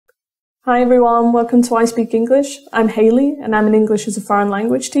Hi everyone, welcome to I Speak English. I'm Hayley and I'm an English as a foreign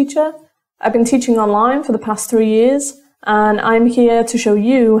language teacher. I've been teaching online for the past 3 years and I'm here to show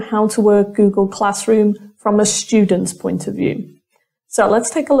you how to work Google Classroom from a student's point of view. So let's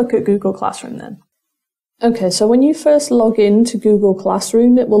take a look at Google Classroom then. Okay, so when you first log in to Google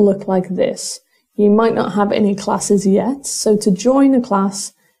Classroom, it will look like this. You might not have any classes yet, so to join a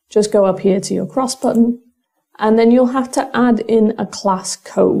class, just go up here to your cross button and then you'll have to add in a class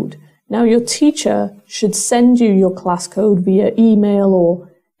code. Now your teacher should send you your class code via email or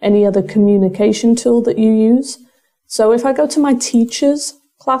any other communication tool that you use. So if I go to my teacher's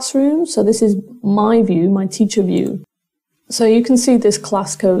classroom, so this is my view, my teacher view. So you can see this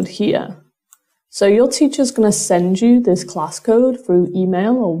class code here. So your teacher's going to send you this class code through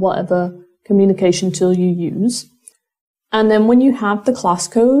email or whatever communication tool you use. And then when you have the class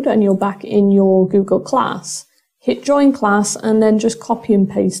code and you're back in your Google Class, hit join class and then just copy and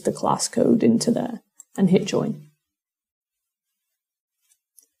paste the class code into there and hit join.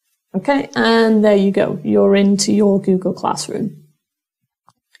 Okay, and there you go. You're into your Google Classroom.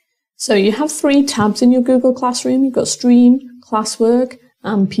 So you have 3 tabs in your Google Classroom. You've got Stream, Classwork,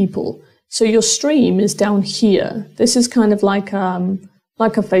 and People. So your stream is down here. This is kind of like a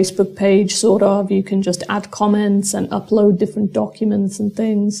Facebook page, sort of. You can just add comments and upload different documents and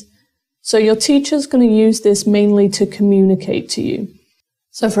things. So your teacher's going to use this mainly to communicate to you.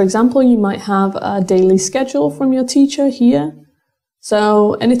 So for example, you might have a daily schedule from your teacher here.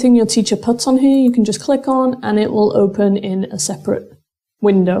 So anything your teacher puts on here, you can just click on and it will open in a separate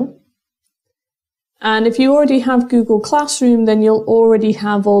window. And if you already have Google Classroom, then you'll already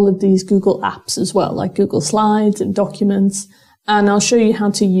have all of these Google apps as well, like Google Slides and Documents. And I'll show you how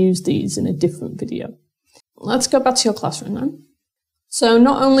to use these in a different video. Let's go back to your classroom then. So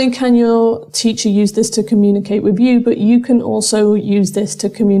not only can your teacher use this to communicate with you, but you can also use this to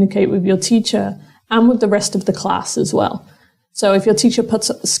communicate with your teacher and with the rest of the class as well. So if your teacher puts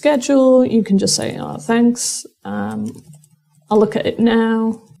up the schedule, you can just say, oh, thanks, I'll look at it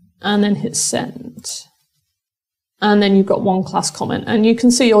now, and then hit send. And then you've got one class comment, and you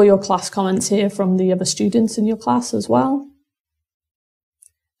can see all your class comments here from the other students in your class as well.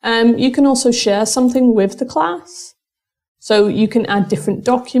 You can also share something with the class. So you can add different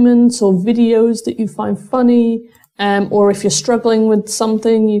documents or videos that you find funny, or if you're struggling with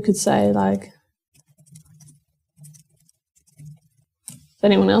something, you could say like, is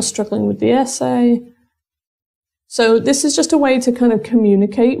anyone else struggling with the essay? So this is just a way to kind of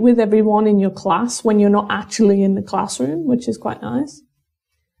communicate with everyone in your class when you're not actually in the classroom, which is quite nice.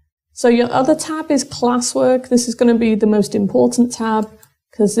 So your other tab is Classwork. This is going to be the most important tab,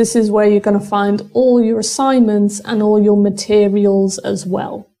 because this is where you're going to find all your assignments and all your materials as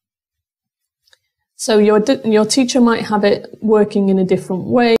well. So your teacher might have it working in a different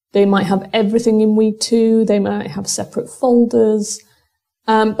way. They might have everything in week 2. They might have separate folders.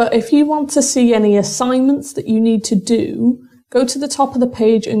 But if you want to see any assignments that you need to do, go to the top of the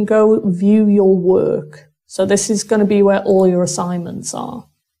page and go view your work. So this is going to be where all your assignments are.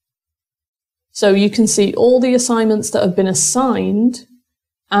 So you can see all the assignments that have been assigned,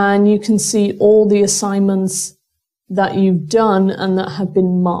 and you can see all the assignments that you've done and that have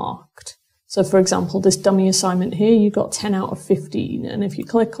been marked. So for example, this dummy assignment here, you got 10 out of 15. And if you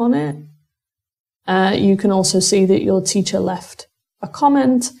click on it, you can also see that your teacher left a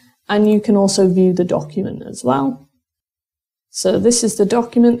comment, and you can also view the document as well. So this is the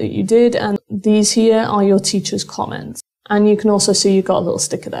document that you did, and these here are your teacher's comments. And you can also see you've got a little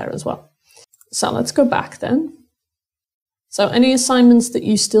sticker there as well. So let's go back then. So any assignments that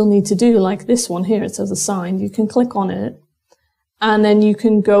you still need to do, like this one here, it says assigned, you can click on it, and then you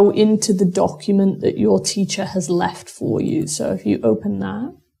can go into the document that your teacher has left for you. So if you open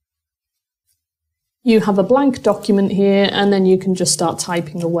that, you have a blank document here, and then you can just start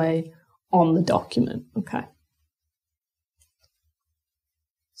typing away on the document. Okay.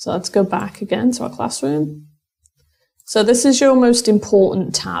 So let's go back again to our classroom. So this is your most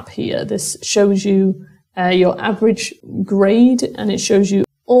important tab here. This shows you your average grade, and it shows you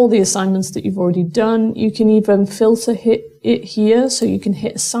all the assignments that you've already done. You can even filter it here, so you can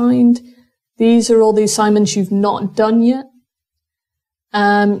hit assigned. These are all the assignments you've not done yet.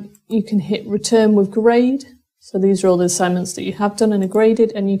 You can hit return with grade. So these are all the assignments that you have done and are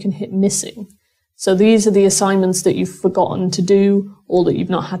graded, and you can hit missing. So these are the assignments that you've forgotten to do or that you've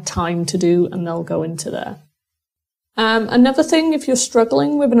not had time to do, and they'll go into there. Another thing, if you're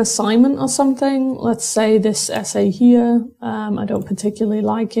struggling with an assignment or something, let's say this essay here, I don't particularly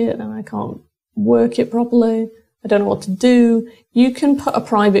like it and I can't work it properly, I don't know what to do, you can put a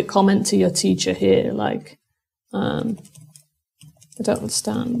private comment to your teacher here, like, I don't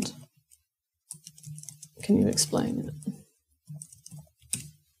understand can you explain it?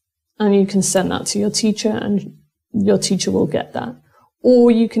 And you can send that to your teacher and your teacher will get that.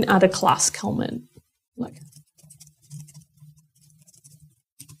 Or you can add a class comment.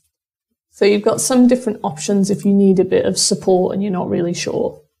 So you've got some different options if you need a bit of support and you're not really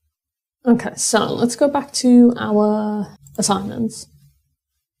sure. Okay, so let's go back to our assignments.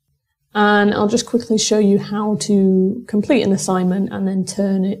 And I'll just quickly show you how to complete an assignment and then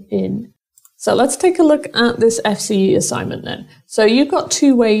turn it in. So let's take a look at this FCE assignment then. So you've got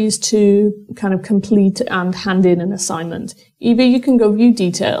two ways to kind of complete and hand in an assignment. Either you can go view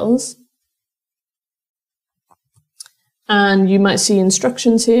details, and you might see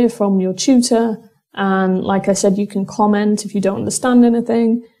instructions here from your tutor. And like I said, you can comment if you don't understand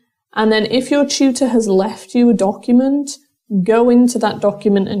anything. And then if your tutor has left you a document, go into that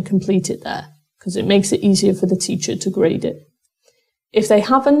document and complete it there, because it makes it easier for the teacher to grade it. If they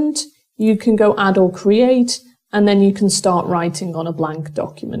haven't, you can go add or create, and then you can start writing on a blank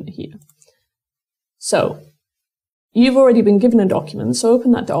document here. So you've already been given a document, so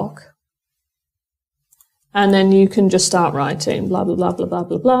open that doc. And then you can just start writing blah, blah, blah, blah, blah,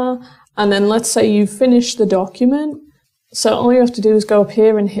 blah, blah. And then let's say you finish the document. So all you have to do is go up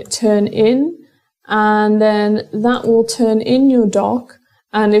here and hit turn in. And then that will turn in your doc.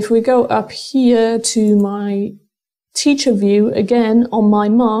 And if we go up here to my teacher view, again, on my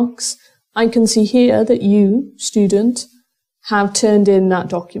marks, I can see here that you, student, have turned in that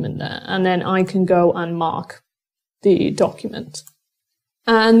document there. And then I can go and mark the document.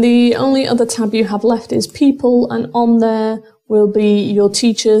 And the only other tab you have left is people, and on there will be your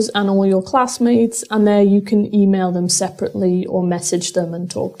teachers and all your classmates, and there you can email them separately or message them and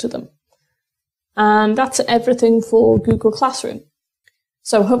talk to them. And that's everything for Google Classroom.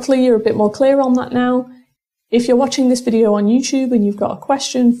 So hopefully you're a bit more clear on that now. If you're watching this video on YouTube and you've got a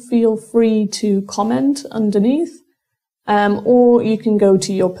question, feel free to comment underneath, or you can go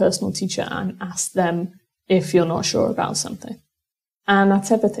to your personal teacher and ask them if you're not sure about something. And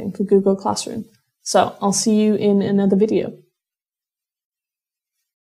that's everything for Google Classroom. So I'll see you in another video.